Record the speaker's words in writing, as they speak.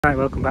Right,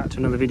 welcome back to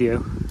another video.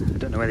 I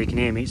don't know whether you can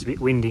hear me, it's a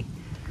bit windy,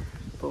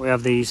 but we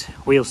have these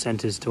wheel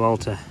centres to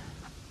alter.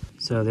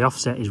 So the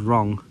offset is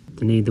wrong.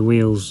 They need the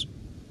wheels,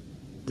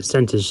 the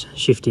centres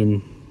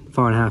shifting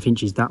 4.5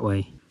 inches that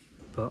way.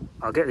 But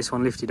I'll get this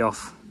one lifted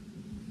off,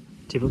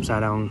 tip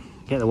upside down,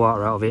 get the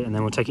water out of it, and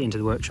then we'll take it into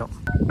the workshop.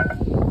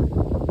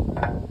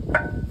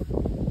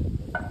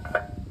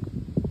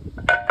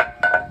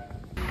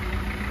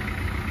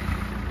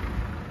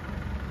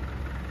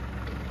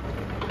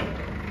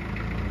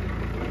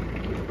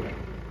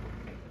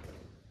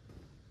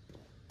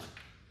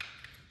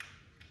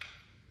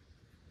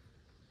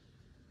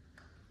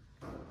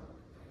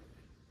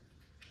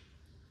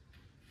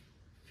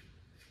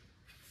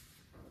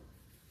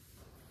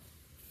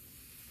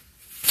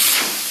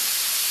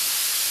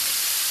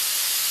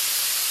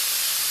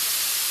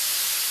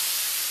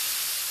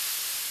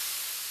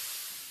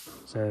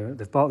 So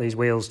they've bought these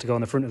wheels to go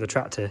on the front of the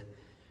tractor,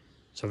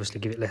 so obviously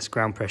give it less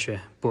ground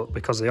pressure, but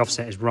because the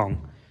offset is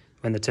wrong,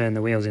 when they turn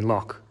the wheels in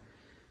lock,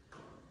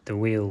 the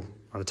wheel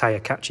or the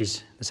tyre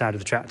catches the side of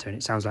the tractor and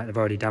it sounds like they've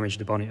already damaged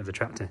the bonnet of the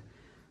tractor.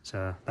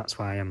 So that's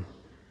why I'm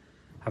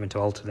having to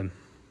alter them.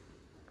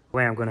 The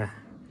way I'm going to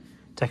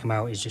take them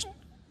out is just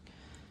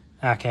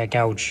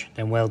gouge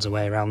then welds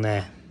away around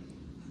there.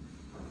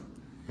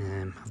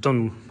 I've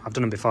done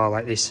them before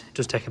like this. It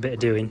does take a bit of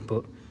doing,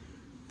 but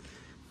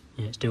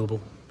yeah, it's doable.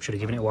 Should have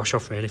given it a wash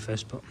off really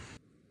first, but.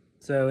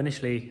 So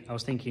initially I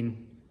was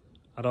thinking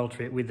I'd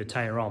alter it with the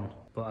tyre on,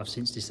 but I've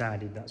since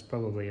decided that's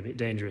probably a bit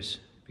dangerous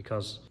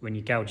because when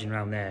you're gouging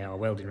around there or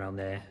welding around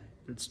there,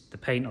 the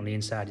paint on the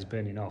inside is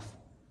burning off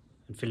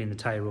and filling the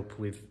tyre up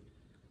with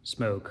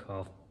smoke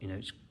or, you know,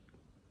 it's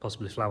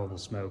possibly flammable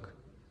smoke,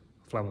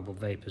 flammable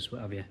vapours,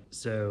 what have you.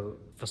 So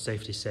for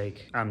safety's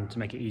sake and to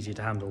make it easier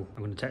to handle,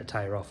 I'm going to take the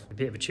tyre off. A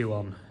bit of a chew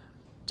on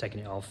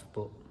taking it off,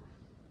 but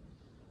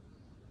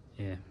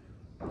yeah,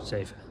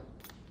 safer.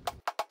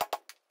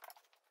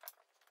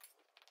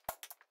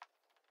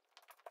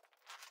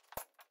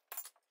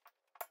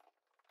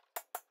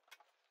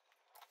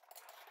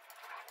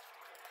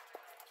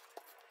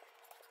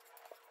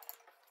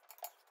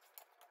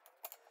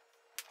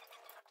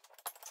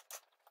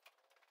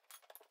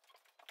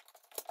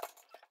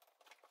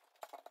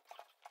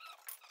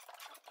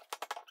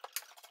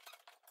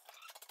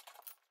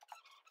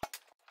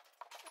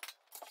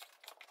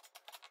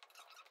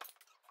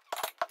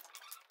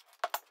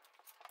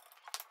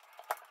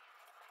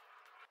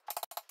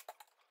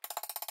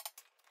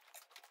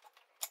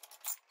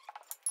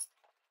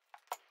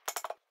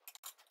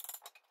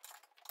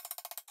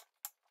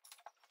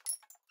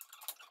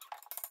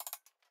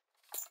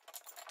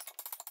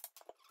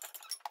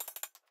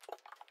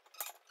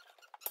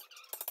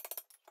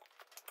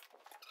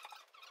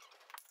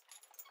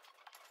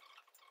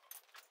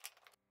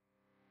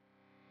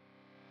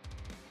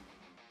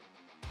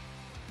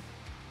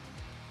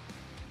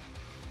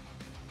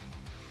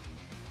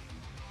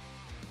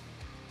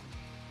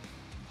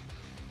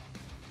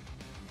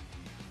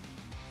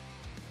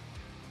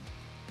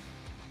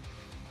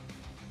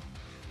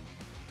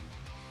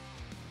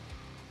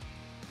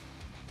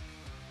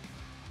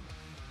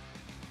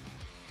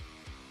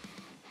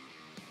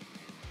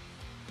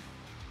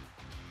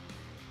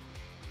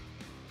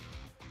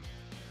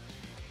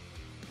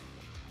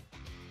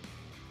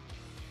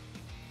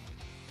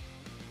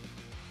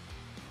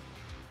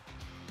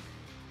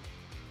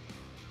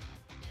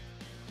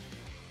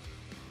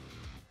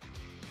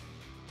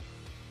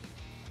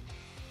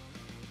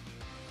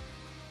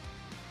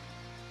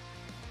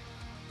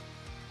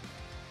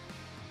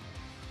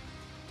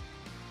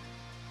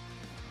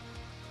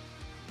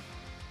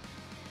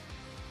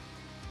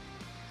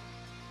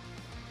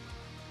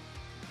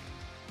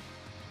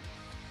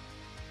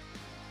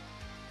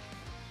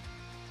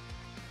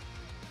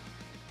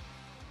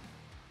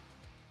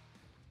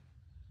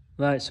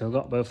 Right, so I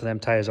got both of them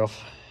tyres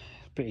off.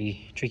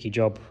 Pretty tricky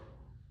job.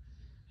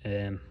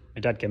 My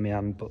dad gave me a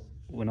hand, but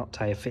we're not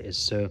tyre fitters,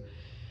 so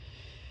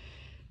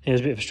it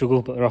was a bit of a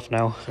struggle, but they're off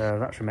now. So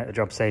that should make the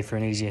job safer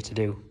and easier to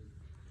do.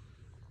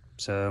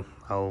 So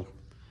I'll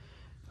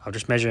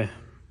just measure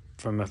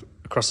from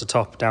across the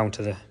top down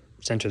to the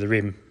centre of the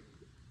rim,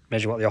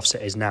 measure what the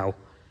offset is now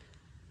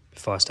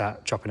before I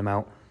start chopping them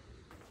out.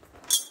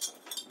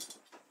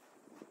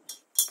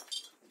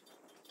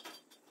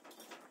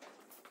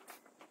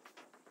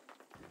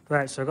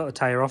 Right, so I got the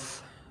tyre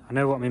off. I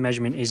know what my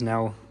measurement is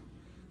now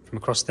from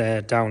across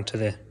there down to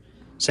the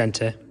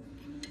centre.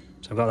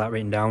 So I've got that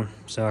written down.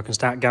 So I can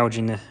start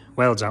gouging the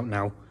welds out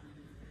now.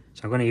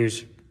 So I'm going to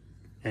use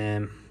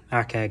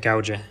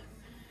gouger,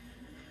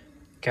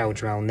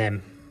 gouge around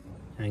them.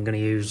 And I'm going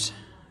to use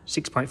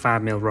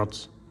 6.5mm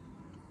rods.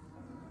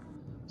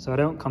 So I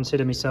don't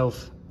consider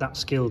myself that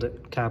skilled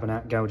at carbon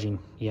gouging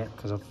yet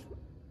because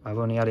I've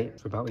only had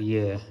it for about a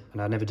year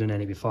and I've never done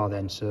any before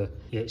then. So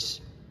yeah,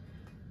 it's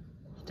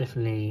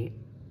definitely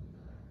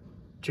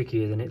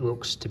trickier than it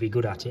looks to be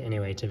good at it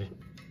anyway, to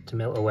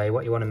melt away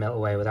what you want to melt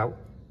away without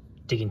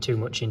digging too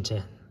much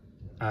into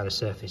either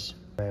surface.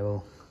 Okay,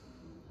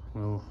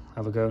 we'll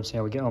have a go and see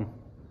how we get on.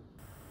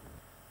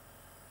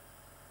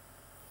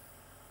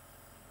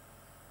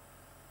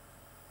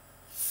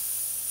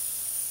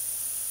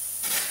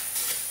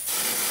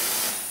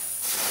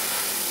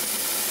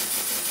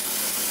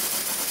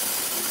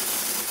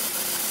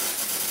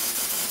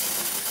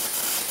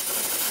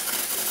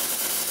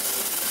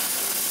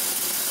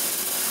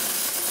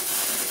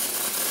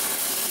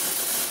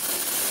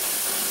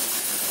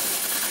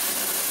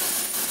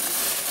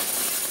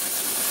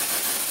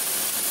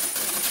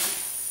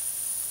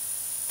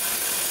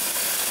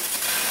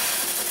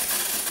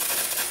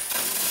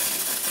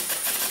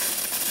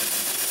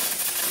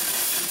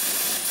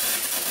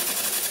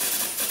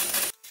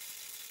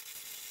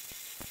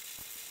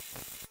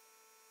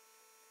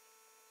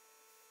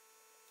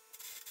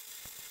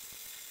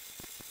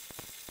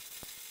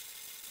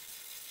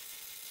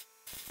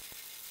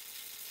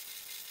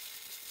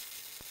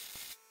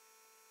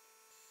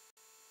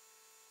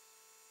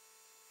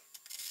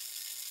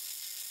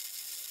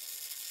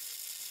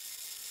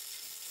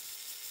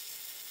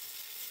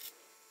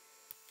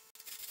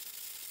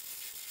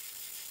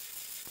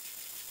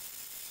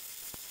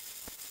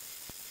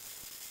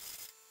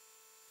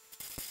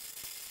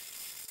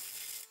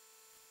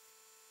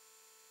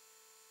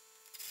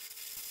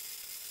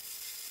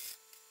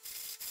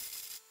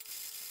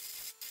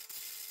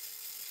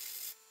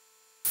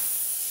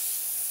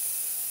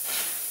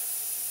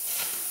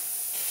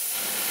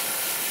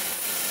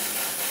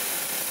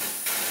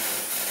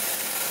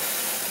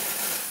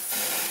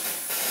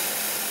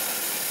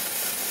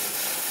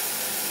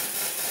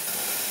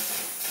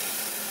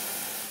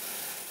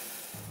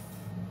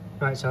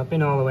 Right, so I've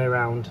been all the way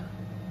around.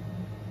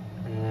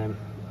 I'm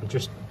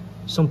just,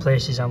 some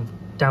places I'm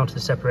down to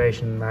the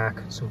separation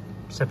mark, some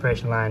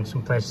separation line,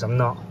 some places I'm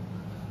not.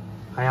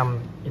 I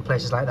am in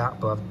places like that,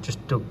 but I've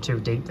just dug too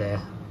deep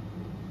there.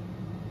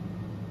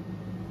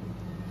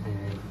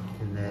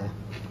 In there.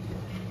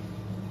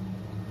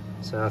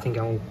 So I think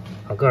I'll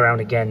go around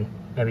again,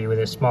 maybe with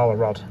a smaller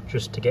rod,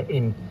 just to get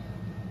in,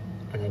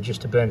 and then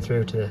just to burn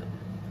through to the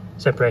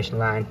separation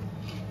line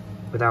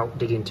without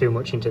digging too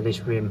much into this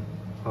rim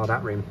or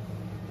that rim.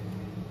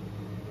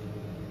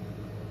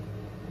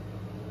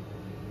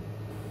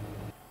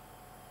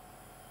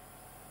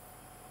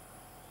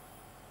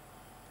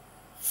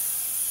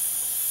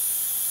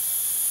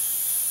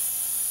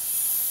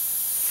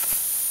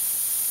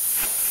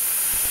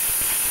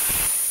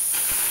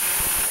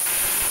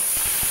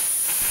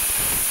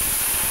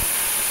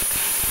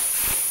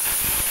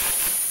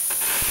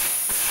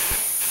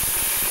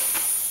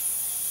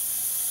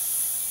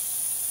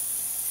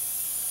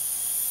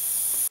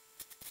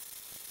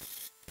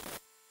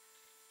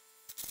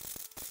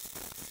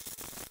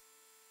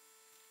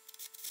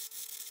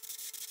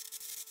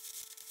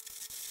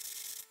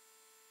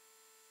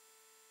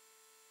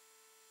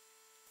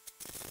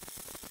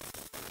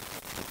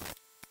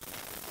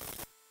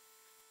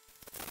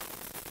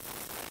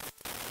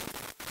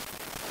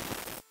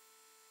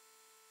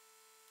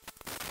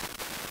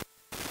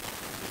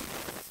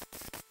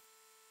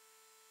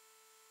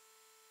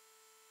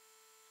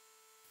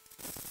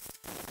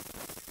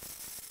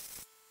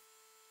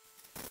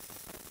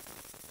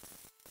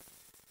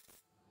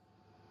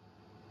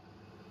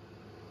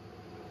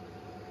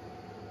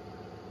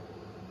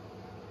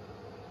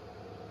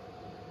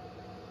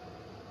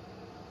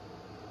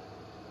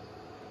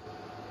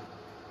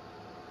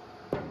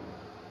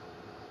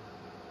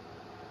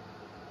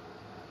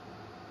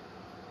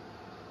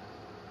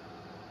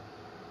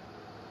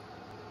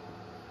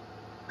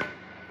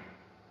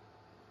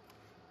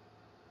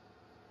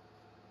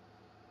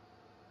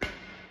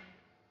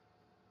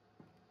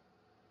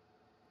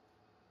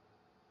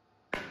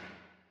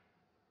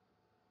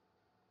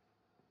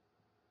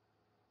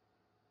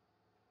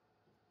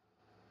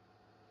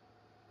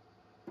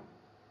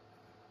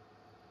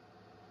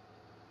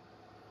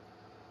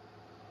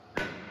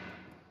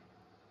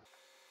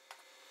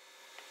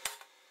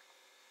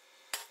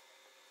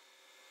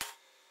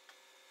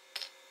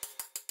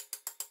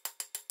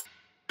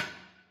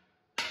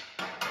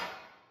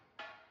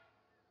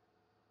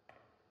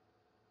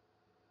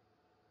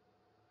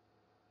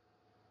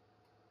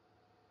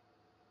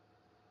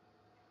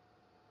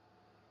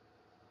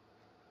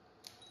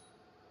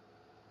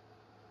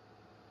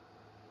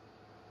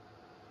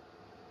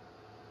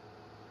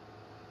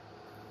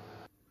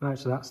 Right,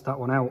 so that's that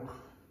one out.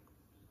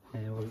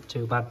 It wasn't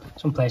too bad.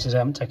 Some places I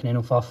haven't taken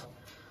enough off.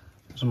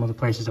 Some other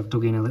places I've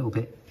dug in a little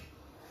bit.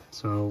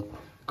 So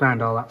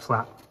grind all that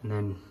flat, and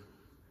then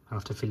I'll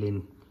have to fill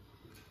in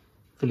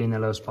the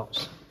low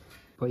spots.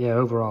 But yeah,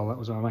 overall that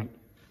was all right.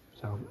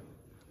 So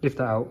lift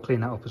that out, clean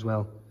that up as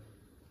well,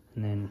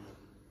 and then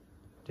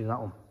do that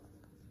one.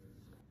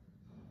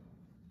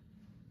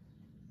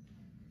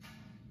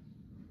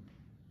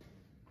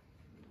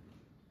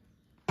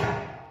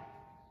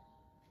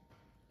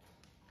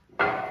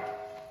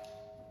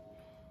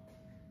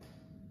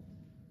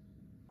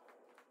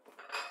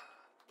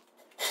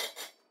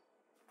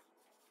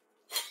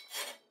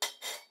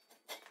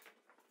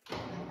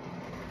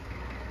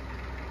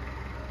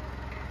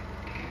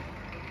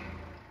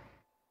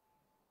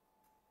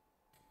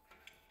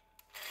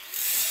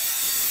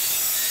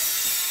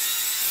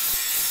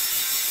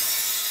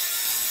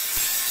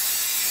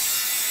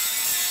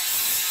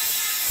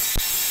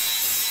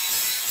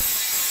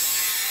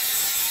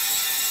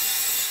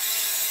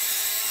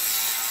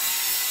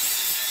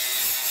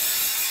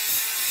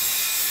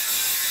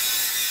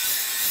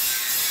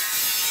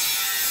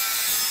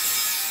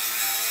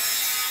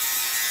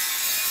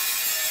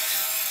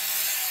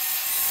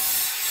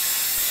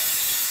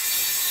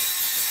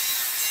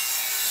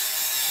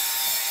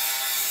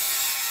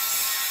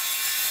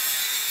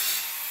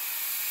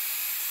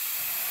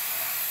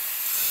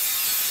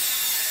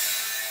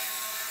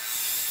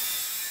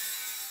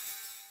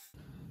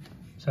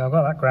 So I've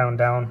got that ground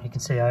down. You can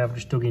see I have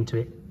just dug into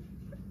it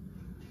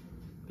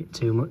a bit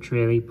too much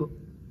really, but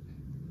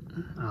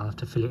I'll have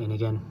to fill it in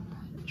again.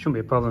 It shouldn't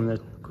be a problem.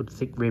 The good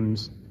thick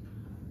rims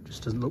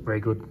just doesn't look very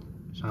good.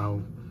 So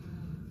I'll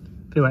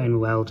fill that in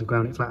with welds and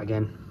ground it flat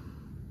again.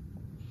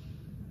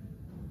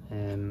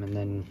 And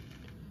then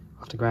I'll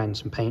have to grind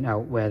some paint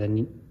out where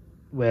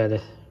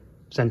the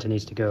centre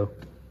needs to go.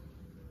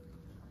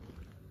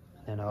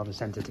 And then I'll have the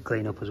centre to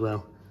clean up as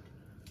well.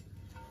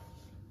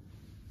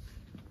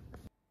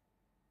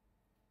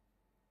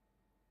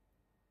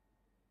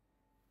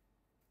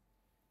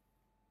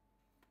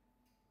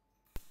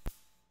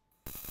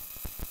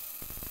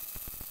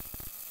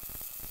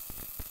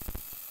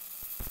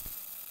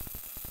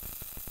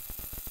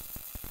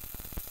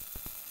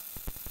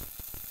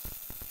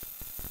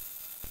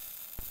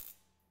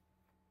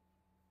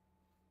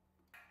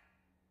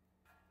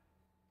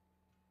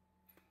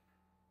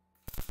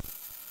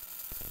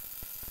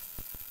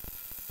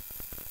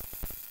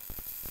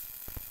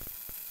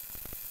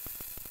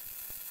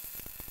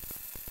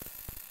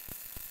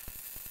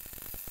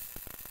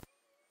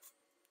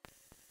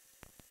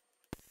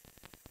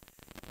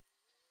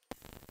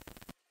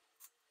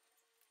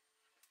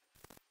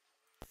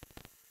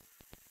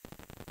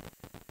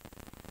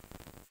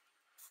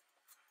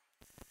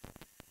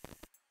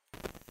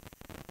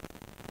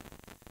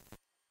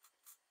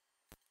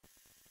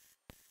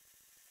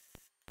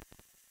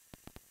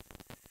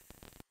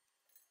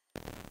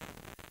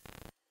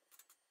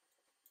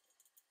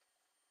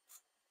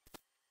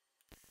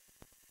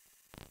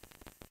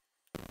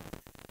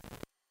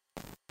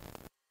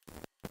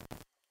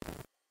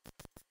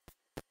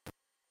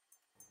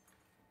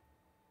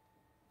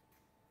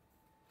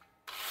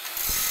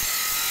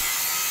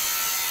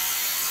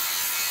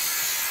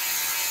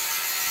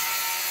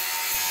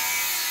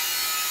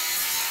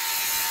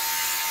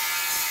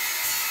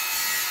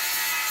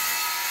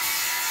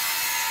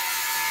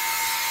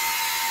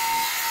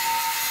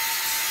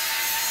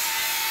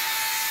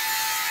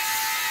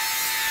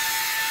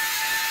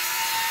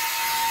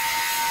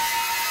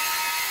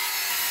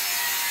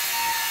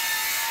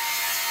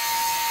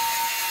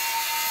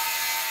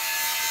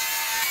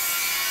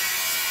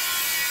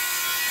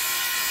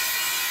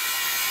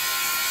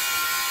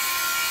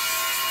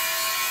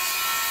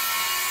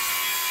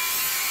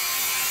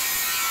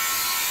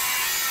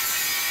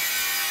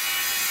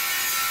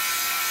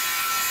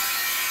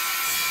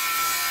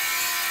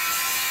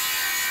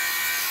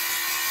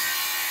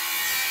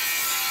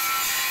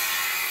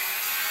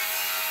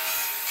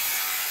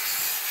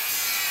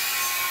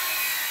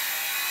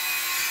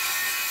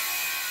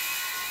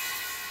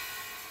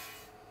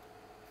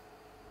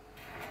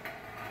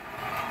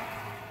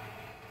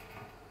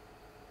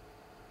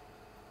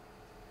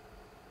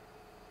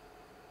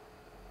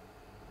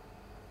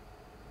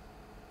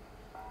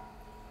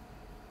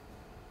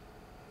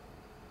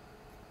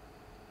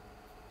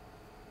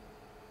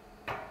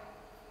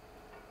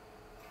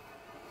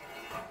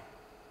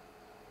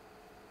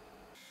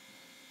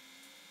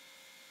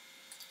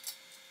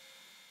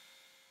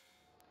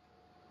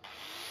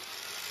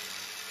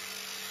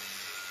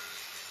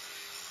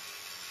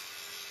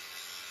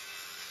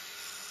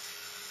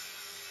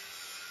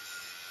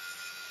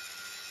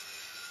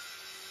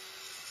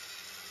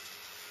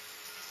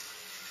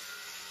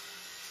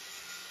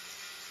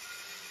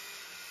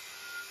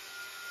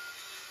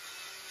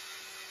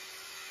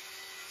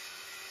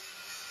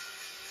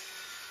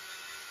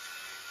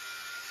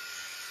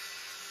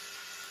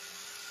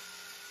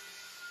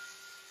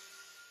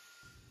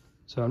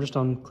 So I'm just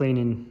on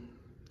cleaning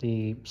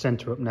the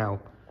centre up now.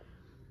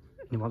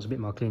 And it wants a bit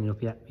more cleaning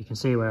up yet. You can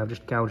see where I've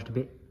just gouged a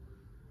bit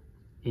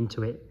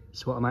into it.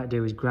 So what I might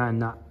do is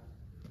grind that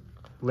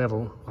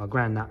level, or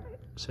grind that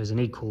so there's an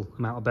equal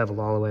amount of bevel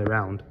all the way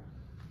around.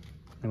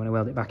 And when I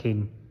weld it back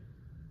in,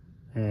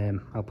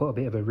 I'll put a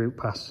bit of a root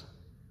pass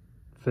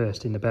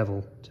first in the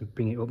bevel to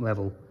bring it up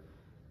level,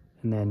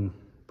 and then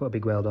put a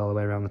big weld all the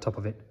way around the top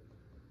of it.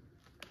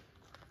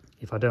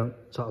 If I don't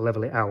sort of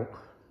level it out,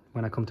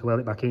 when I come to weld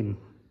it back in,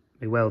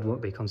 my weld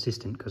won't be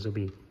consistent because there'll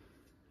be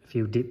a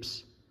few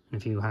dips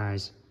and a few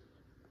highs.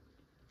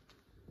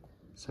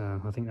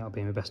 So I think that'll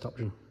be my best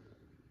option.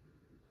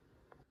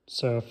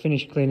 So I've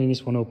finished cleaning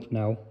this one up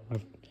now.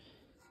 I've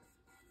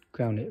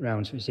ground it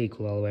round so it's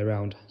equal all the way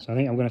around. So I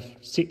think I'm going to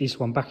stick this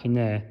one back in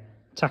there,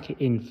 tack it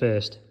in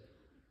first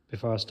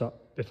before I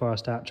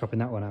start chopping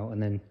that one out,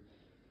 and then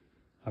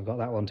I've got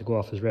that one to go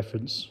off as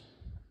reference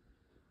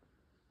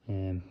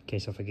in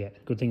case I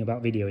forget. Good thing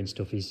about videoing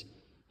stuff is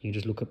you can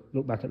just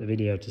look back at the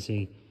video to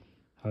see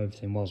how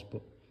everything was.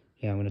 But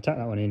yeah, I'm going to tack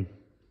that one in,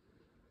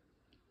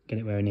 get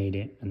it where I need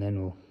it, and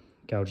then we'll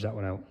gouge that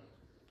one out.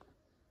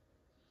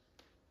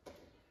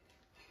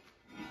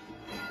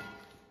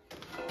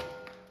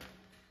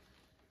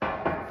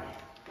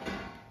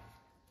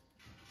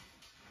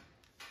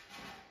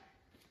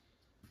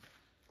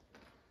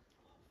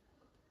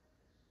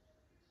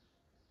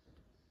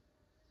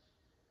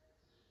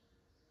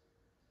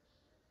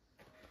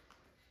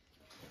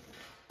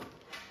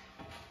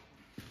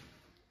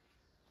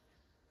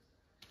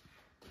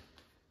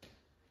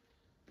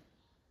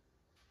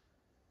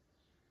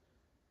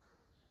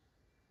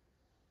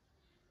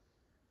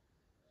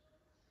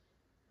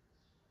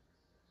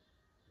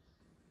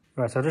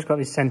 Right, so I've just got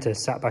this centre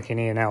sat back in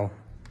here now.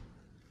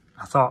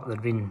 I thought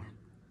there'd been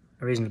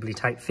a reasonably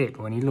tight fit,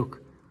 but when you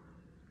look,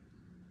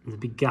 there's a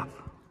big gap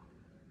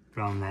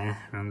around there,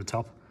 around the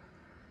top.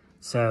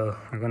 So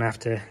I'm going to have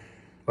to,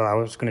 well, I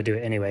was going to do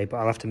it anyway, but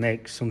I'll have to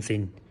make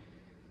something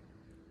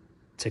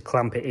to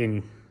clamp it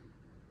in,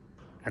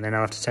 and then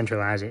I'll have to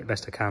centralise it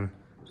best I can.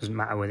 Doesn't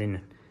matter within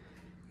a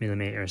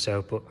millimetre or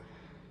so, but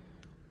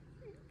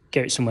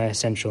get it somewhere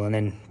central and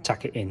then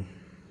tack it in.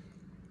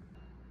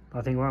 I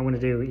think what I'm going to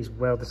do is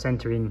weld the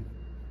centre in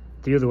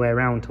the other way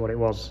around to what it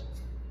was.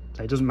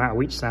 So it doesn't matter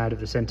which side of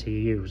the centre you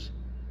use.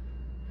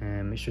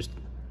 It's just,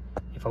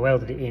 if I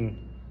welded it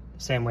in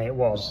the same way it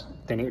was,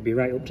 then it'd be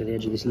right up to the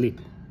edge of this lip,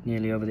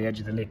 nearly over the edge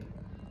of the lip.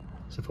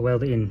 So if I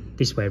weld it in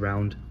this way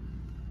round,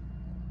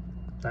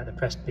 like the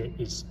pressed bit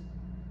is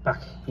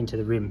back into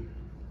the rim.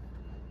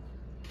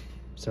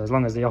 So as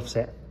long as the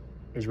offset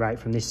is right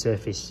from this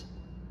surface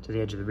to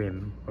the edge of the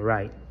rim, or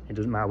right, it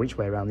doesn't matter which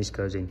way around this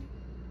goes in.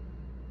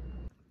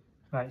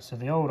 Right, so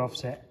the old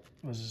offset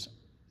was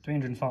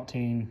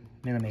 314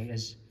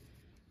 millimetres,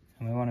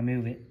 and we want to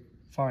move it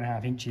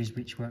 4.5 inches,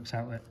 which works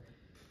out at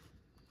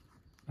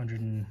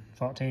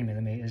 114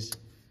 millimetres.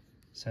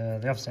 So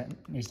the offset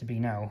needs to be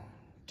now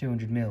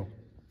 200 mil.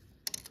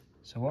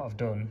 So what I've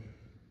done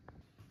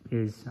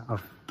is, now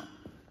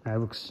it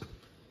looks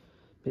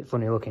a bit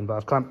funny looking, but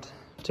I've clamped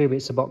two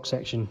bits of box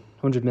section,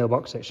 100 mil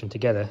box section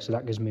together, so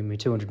that gives me my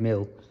 200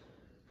 mil,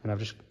 and I've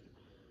just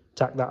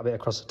tacked that bit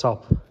across the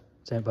top,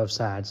 same both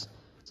sides.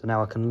 So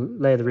now I can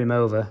lay the rim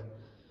over,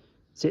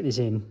 sit this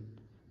in,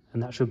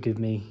 and that should give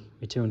me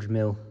my 200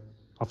 mil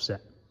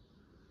offset.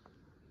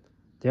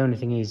 The only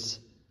thing is,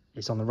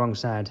 it's on the wrong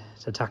side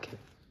to tack it.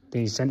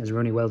 These centres are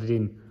only welded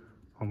in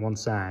on one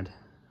side,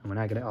 and when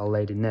I get it all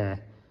laid in there,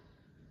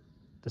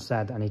 the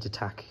side that I need to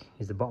tack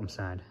is the bottom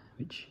side,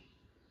 which,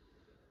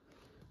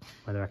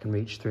 whether I can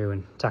reach through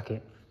and tack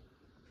it.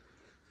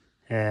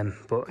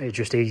 But it's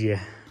just easier.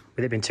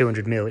 With it being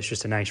 200 mil, it's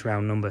just a nice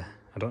round number.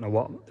 I don't know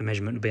what the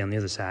measurement would be on the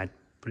other side,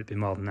 but it'd be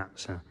more than that,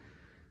 so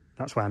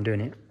that's why I'm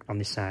doing it on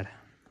this side.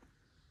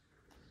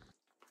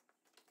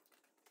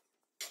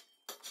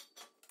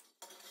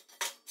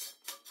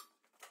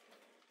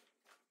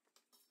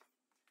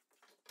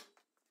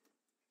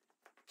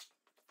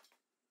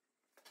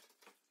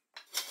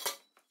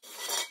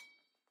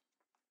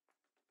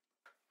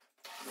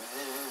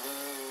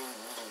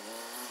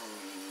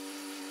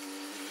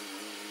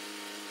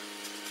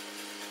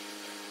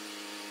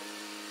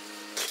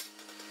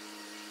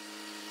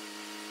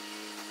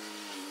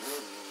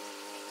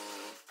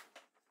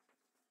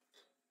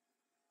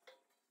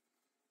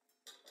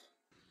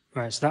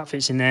 Right, so that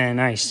fits in there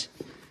nice.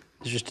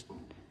 There's just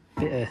a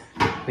bit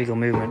of wiggle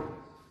movement,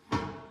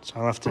 so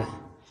I'll have to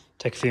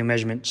take a few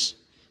measurements,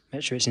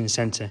 make sure it's in the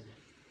centre.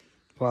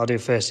 What I'll do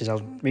first is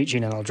I'll reach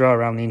in and I'll draw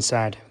around the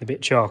inside with a bit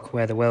of chalk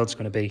where the weld's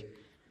going to be,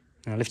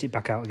 and I'll lift it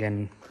back out again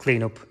and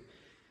clean up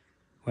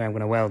where I'm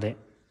going to weld it,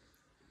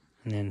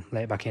 and then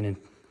lay it back in and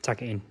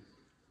tack it in.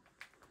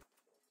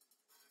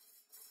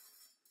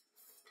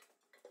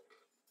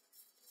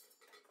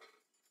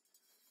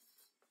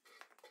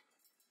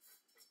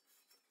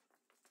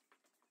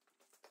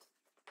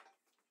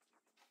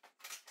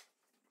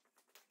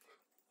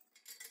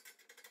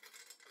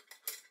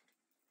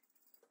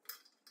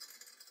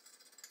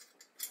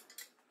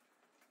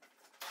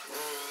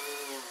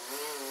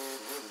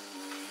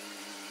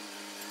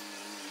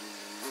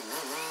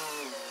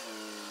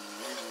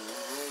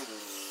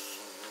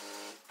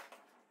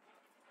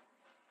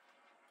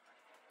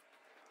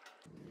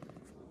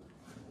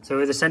 So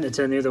with the centre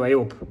turned the other way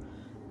up,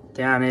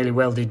 they are nearly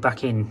welded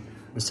back in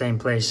the same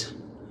place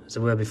as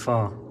they were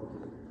before.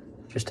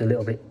 Just a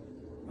little bit,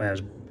 well, there's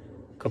a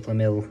couple of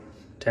mil,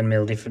 10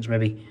 mil difference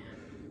maybe.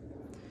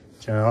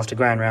 So I'll have to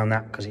grind around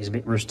that because it's a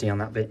bit rusty on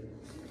that bit.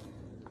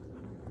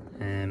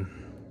 And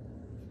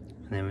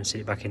then we'll sit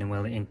it back in and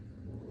weld it in.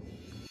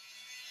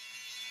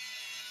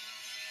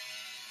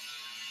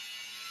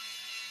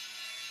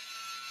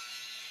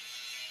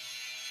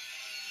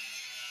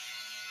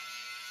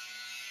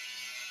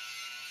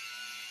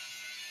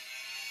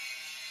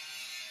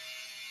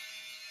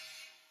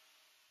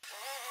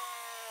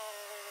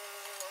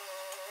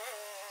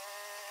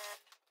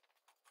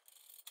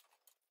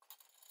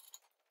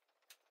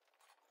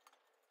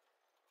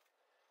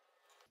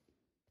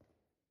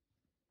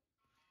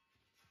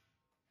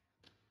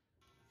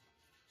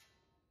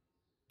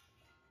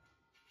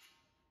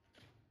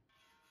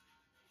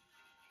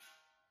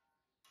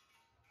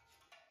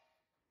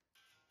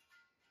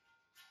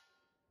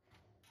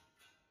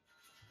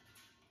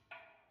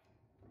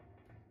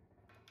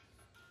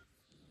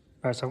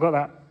 Right, so I've got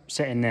that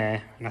set in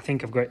there, and I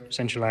think I've got it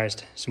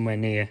centralised somewhere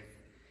near.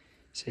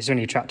 So it's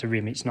only a tractor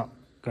rim, it's not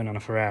going on a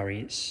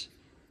Ferrari,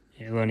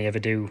 it'll only ever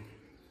do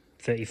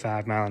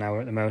 35 mile an hour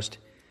at the most.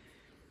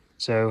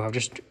 So I've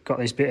just got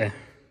this bit of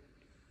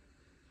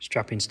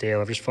strapping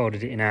steel, I've just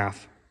folded it in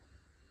half.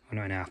 Well,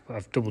 not in half, but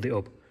I've doubled it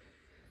up.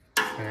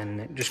 And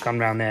then just gone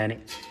round there, and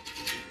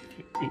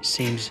it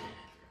seems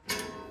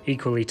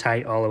equally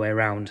tight all the way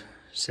around.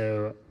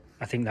 So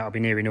I think that'll be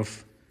near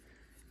enough.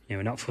 You know,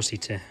 we're not fussy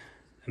to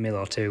a mil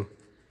or two.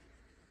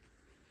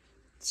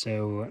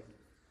 So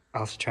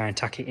I'll have to try and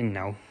tack it in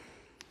now.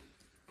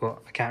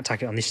 But I can't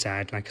tack it on this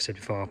side, like I said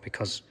before,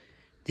 because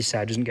this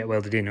side doesn't get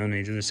welded in,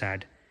 only the other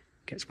side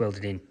gets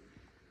welded in.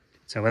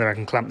 So whether I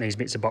can clamp these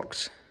bits of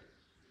box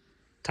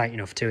tight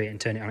enough to it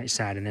and turn it on its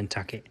side and then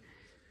tack it,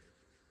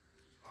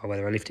 or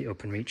whether I lift it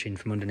up and reach in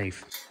from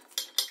underneath.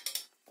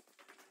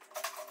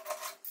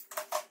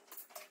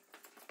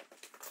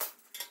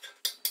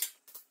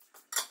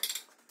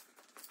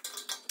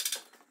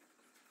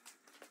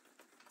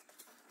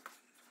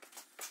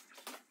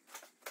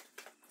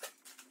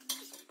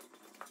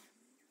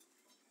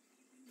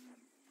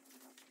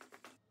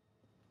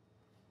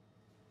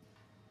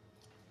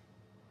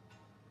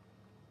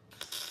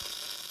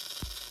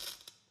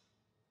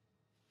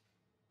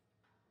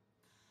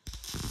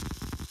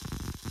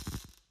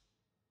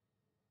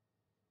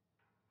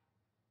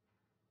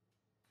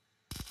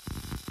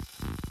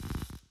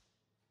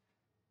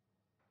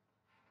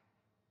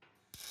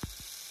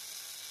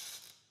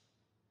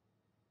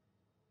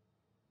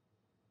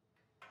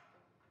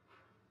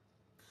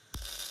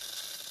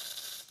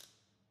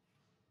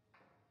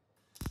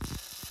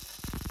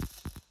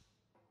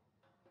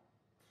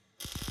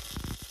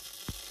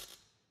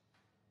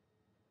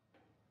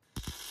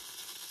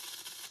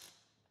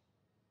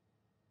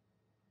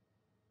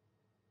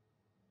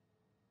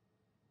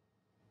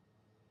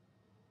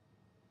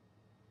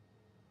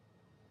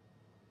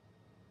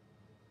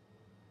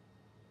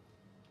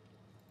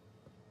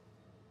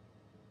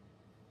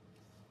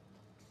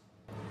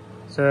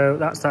 So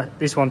that's that.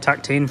 This one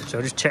tacked in. So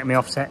I just check my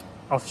offset.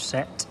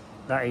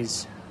 That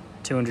is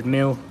 200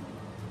 mil.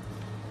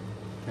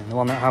 And the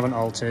one that I haven't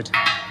altered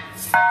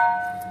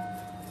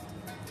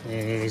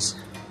is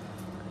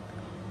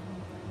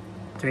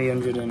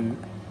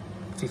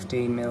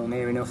 315 mil,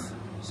 near enough.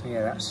 So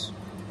yeah, that's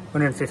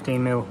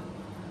 115 mil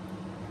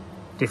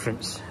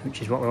difference,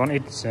 which is what we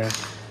wanted. So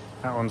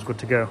that one's good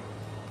to go.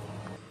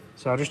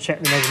 So I'll just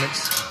check the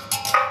measurements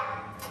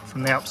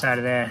from the outside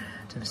of there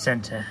to the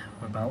centre.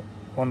 We're about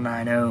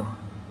 190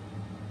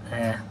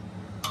 there.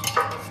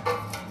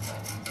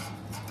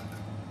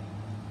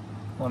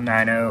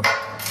 190.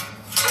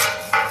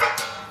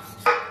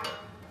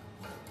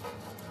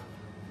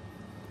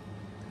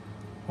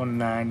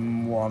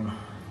 191.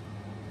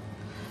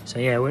 So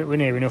yeah, we're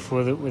near enough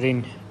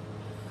within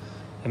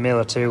a mil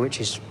or two, which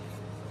is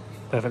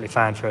perfectly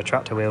fine for a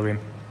tractor wheel rim.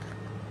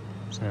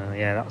 So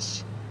yeah,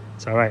 that's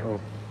alright.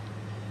 We'll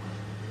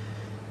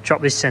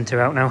chop this centre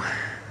out now.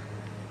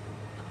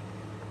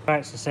 Right,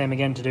 it's the same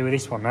again to do with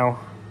this one now.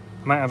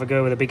 I might have a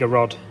go with a bigger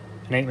rod,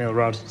 an 8mm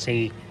rod,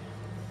 see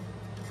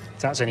if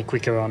that's any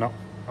quicker or not,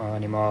 or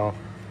any more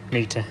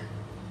neater.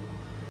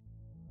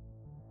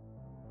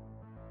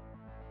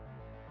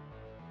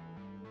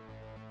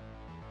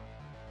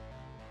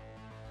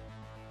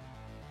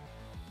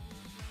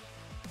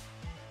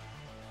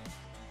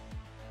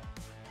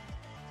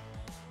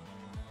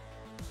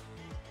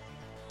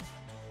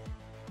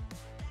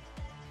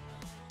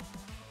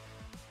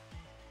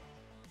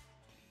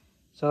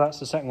 So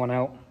that's the second one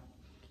out.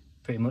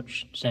 Pretty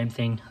much same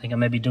thing. I think I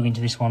maybe dug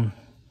into this one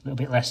a little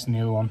bit less than the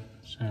other one,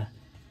 so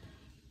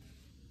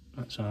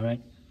that's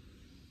alright.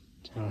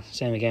 So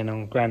same again,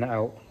 I'll grind that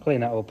out, clean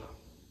that up,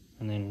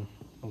 and then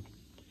I'll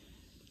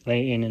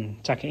lay it in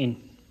and tack it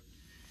in.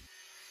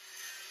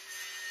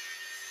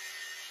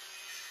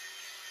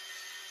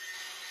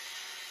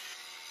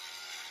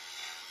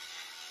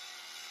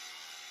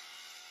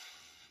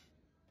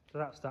 So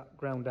that's that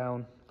ground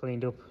down,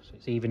 cleaned up, so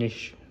it's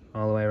evenish,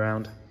 all the way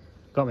around.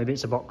 Got my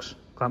bits of box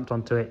clamped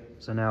onto it,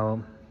 so now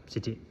I'll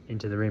sit it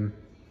into the rim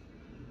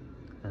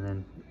and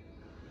then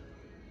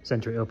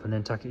centre it up and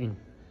then tack it in.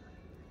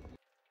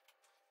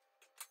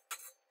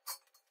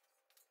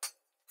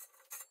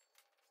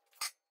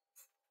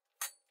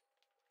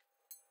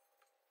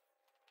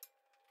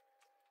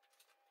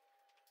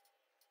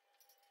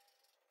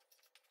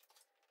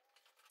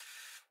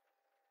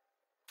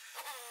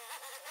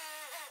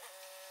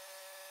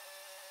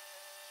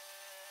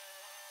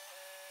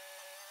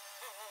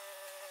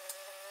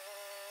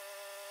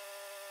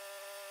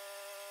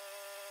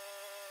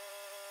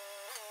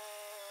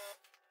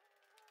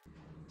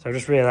 So I've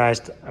just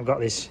realised I've got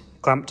this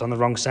clamped on the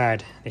wrong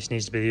side. This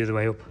needs to be the other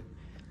way up.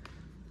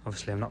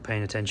 Obviously I'm not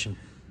paying attention.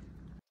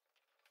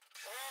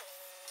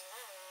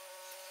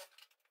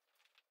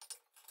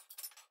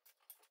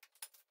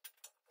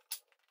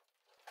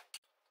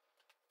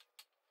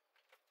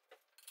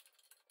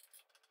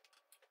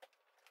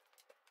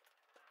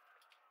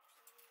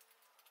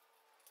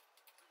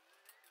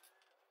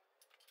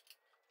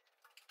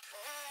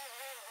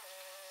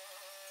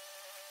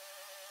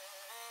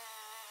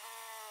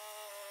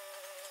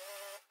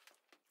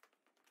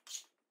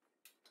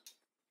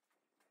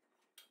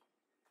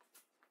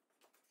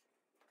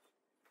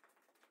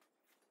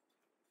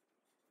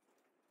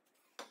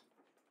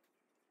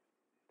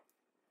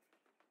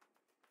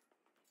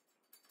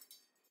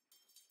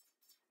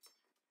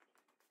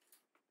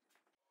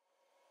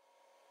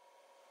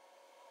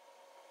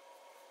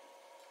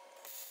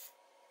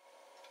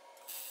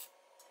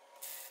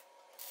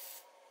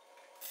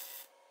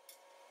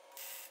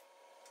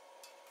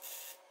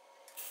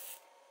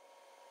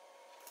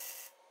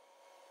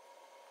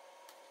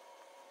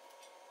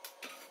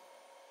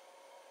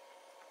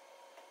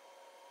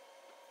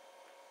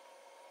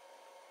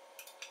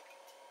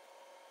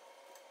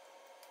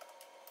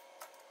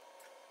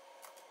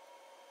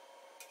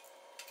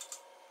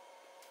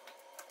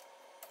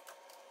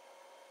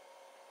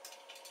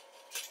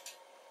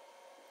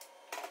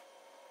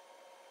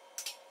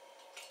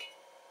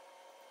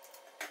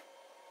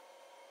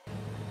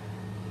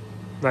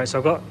 Right, so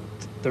I've got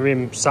the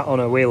rim sat on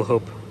a wheel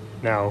hub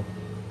now.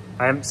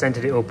 I haven't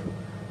centred it up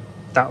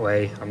that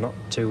way, I'm not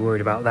too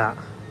worried about that.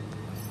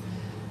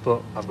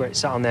 But I've got it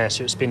sat on there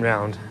so it spin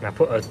round, and I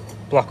put a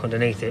block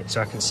underneath it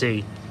so I can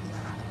see.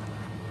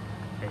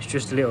 It's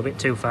just a little bit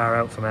too far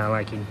out for my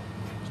liking.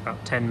 It's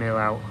about 10 mil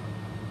out.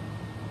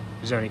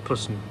 There's only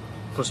plus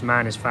and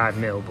minus 5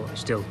 mil, but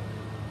still,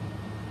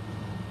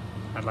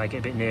 I'd like it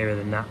a bit nearer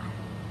than that.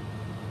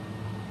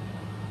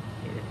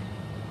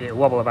 It'll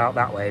wobble about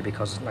that way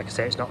because, like I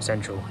say, it's not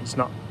central. It's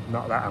not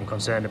that I'm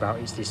concerned about,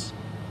 it's this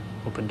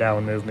up and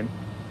down movement.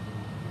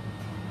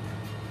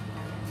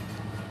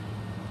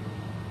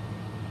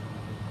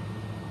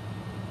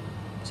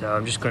 So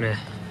I'm just going to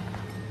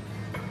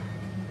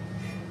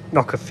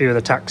knock a few of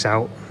the tacks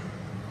out,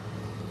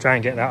 try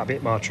and get that a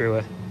bit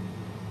truer,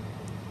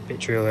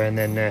 and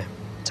then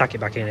tack it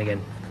back in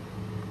again.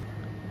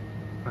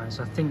 Right,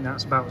 so I think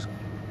that's about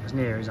as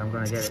near as I'm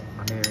going to get it,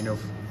 or near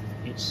enough.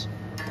 It's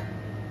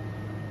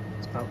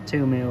about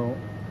 2 mil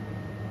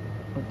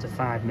up to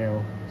 5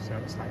 mil, so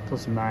it's like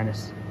plus and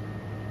minus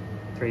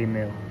 3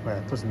 mil,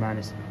 well, plus and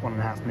minus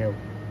 1.5 mil.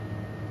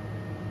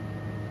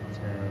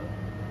 So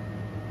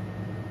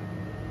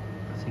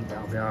I think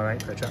that'll be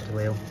alright for a tractor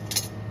wheel.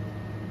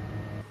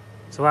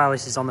 So while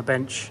this is on the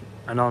bench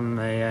and on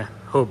the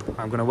hub,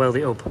 I'm going to weld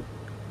it up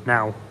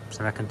now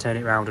so I can turn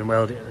it round and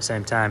weld it at the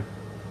same time.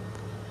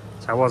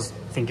 So I was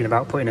thinking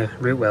about putting a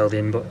root weld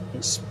in, but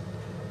it's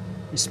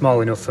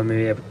small enough for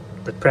me.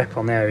 The prep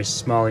on there is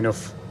small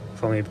enough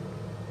for me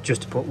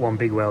just to put one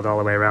big weld all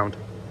the way around,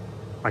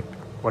 like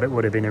what it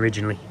would have been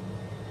originally.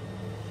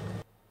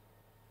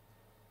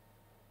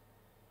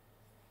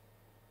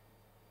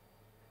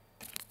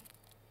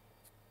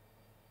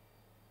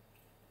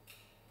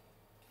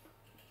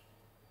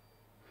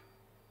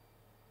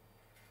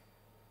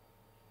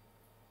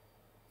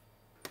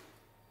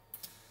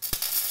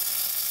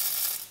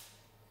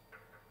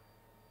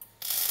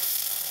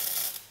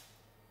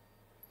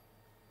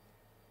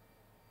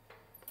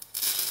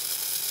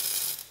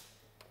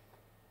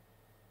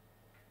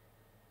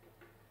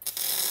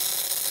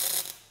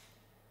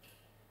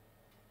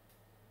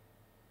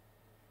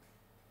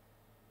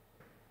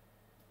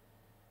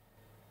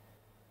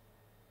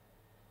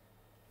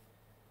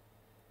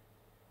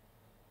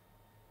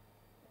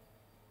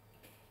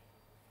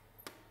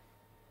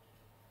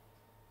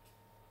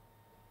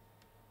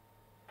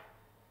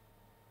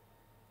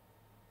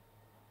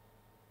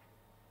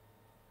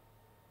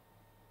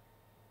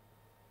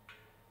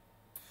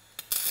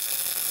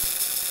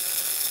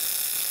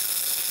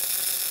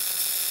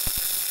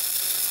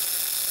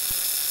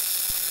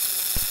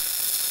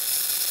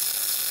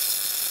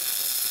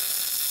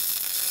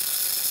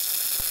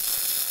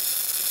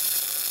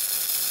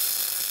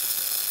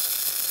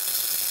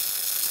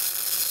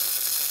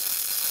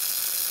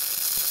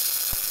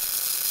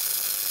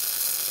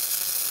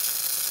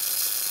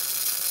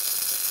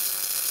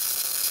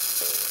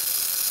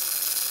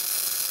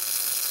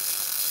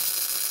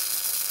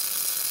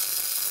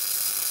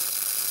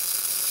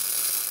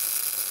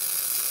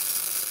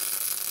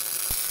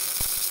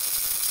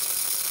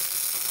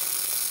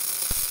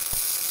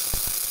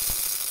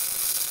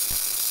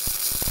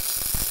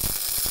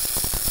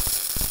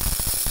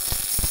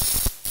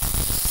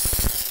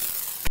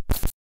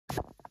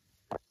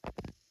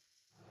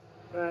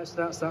 Right, so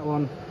that's that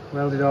one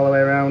welded all the way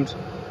around.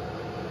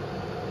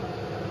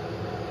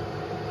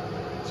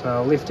 So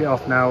I'll lift it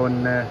off now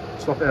and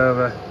swap it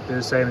over, do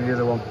the same with the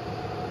other one.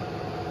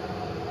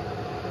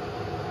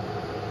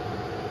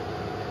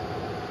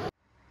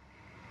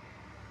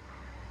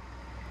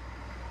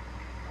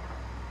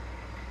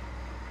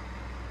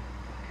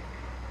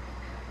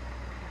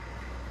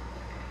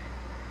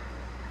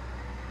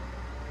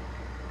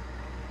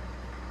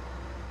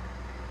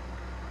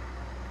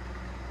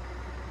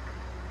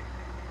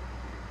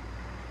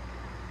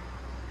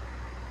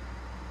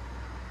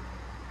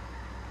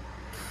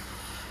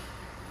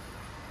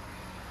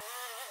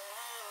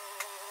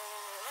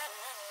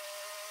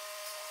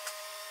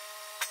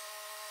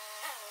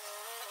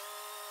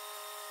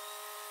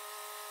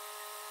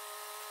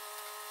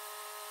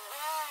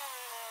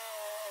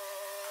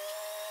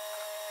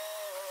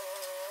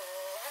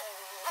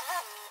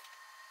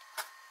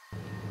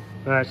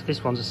 Right, so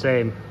this one's the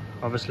same.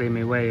 Obviously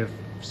my way of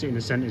sitting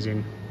the centres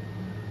in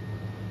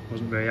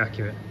wasn't very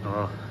accurate.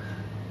 Oh,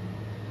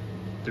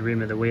 the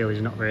rim of the wheel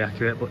is not very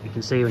accurate, but you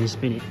can see when you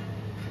spin it,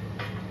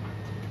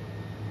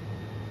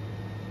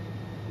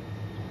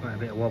 quite a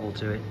bit of wobble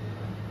to it.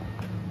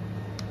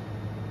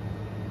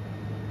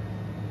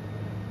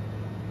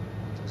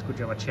 It's a good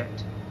job I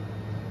checked.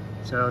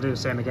 So I'll do the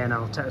same again.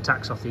 I'll take the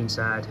tacks off the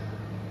inside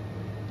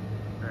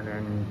and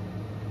then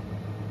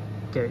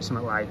get it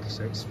something like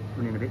so it's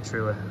running a bit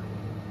truer,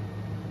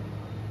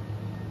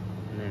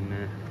 and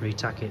then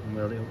re-tack it and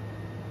weld it up.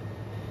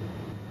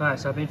 Right,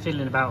 so I've been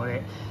fiddling about with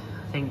it.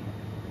 I think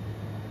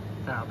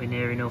that'll be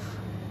near enough.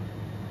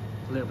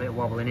 A little bit of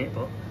wobble in it,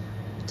 but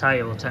the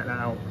tyre will take that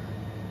out.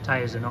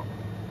 Tyres are not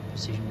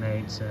precision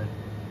made, so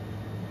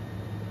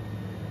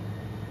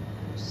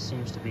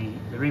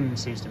the rim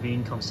seems to be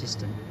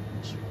inconsistent,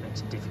 which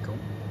makes it difficult.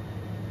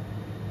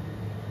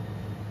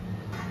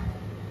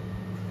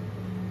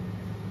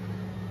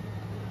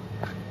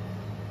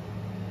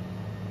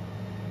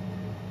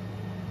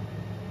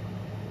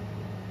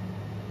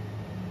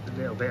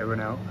 A little bit of run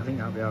out. I think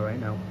that'll be alright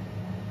now.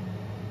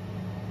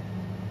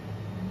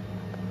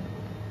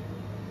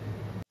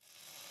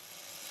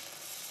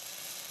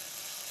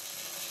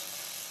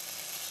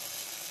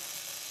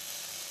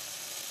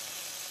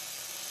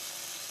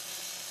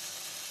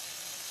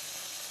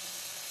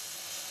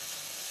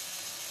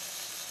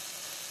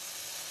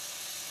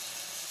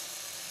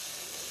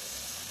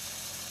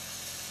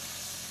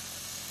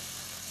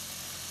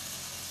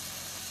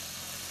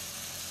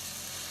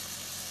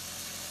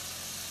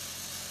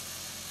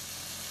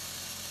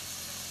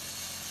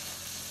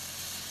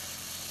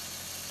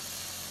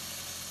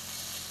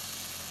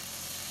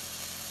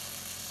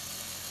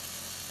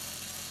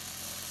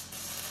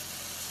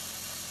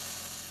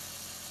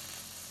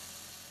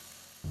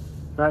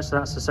 Right, so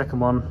that's the second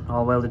one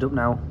all welded up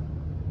now.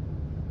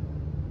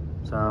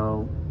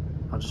 So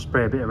I'll just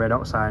spray a bit of red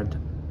oxide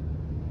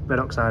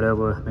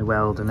over my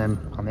weld, and then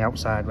on the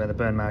outside where the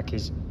burn mark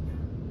is,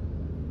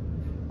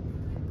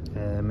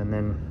 and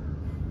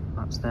then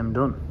that's them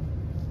done.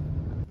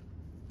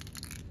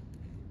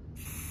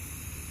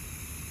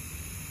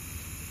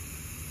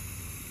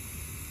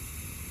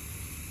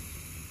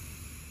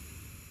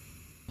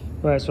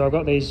 Right, so I've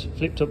got these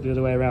flipped up the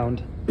other way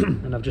around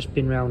and I've just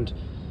been round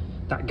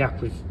that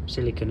gap with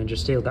silicone and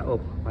just sealed that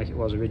up like it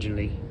was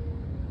originally.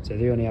 So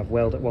they only have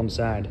weld at one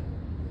side.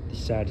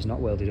 This side is not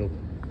welded up.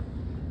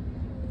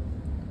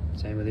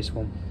 Same with this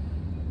one.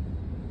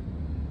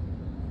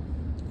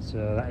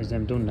 So that is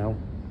them done now.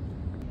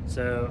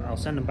 So I'll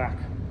send them back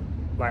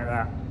like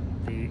that.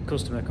 The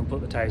customer can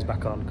put the tyres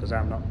back on because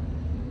I'm not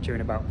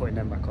chewing about putting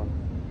them back on.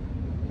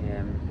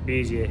 It'd be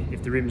easier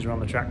if the rims were on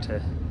the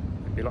tractor.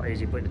 It'd be a lot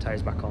easier putting the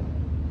tyres back on.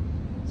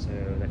 So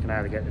they can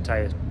either get the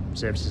tyre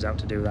services out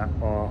to do that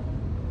or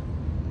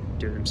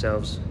do it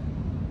themselves.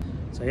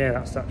 So yeah,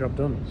 that's that job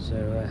done.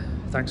 So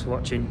thanks for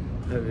watching.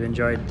 Hope you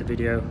enjoyed the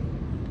video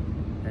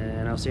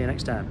and I'll see you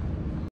next time.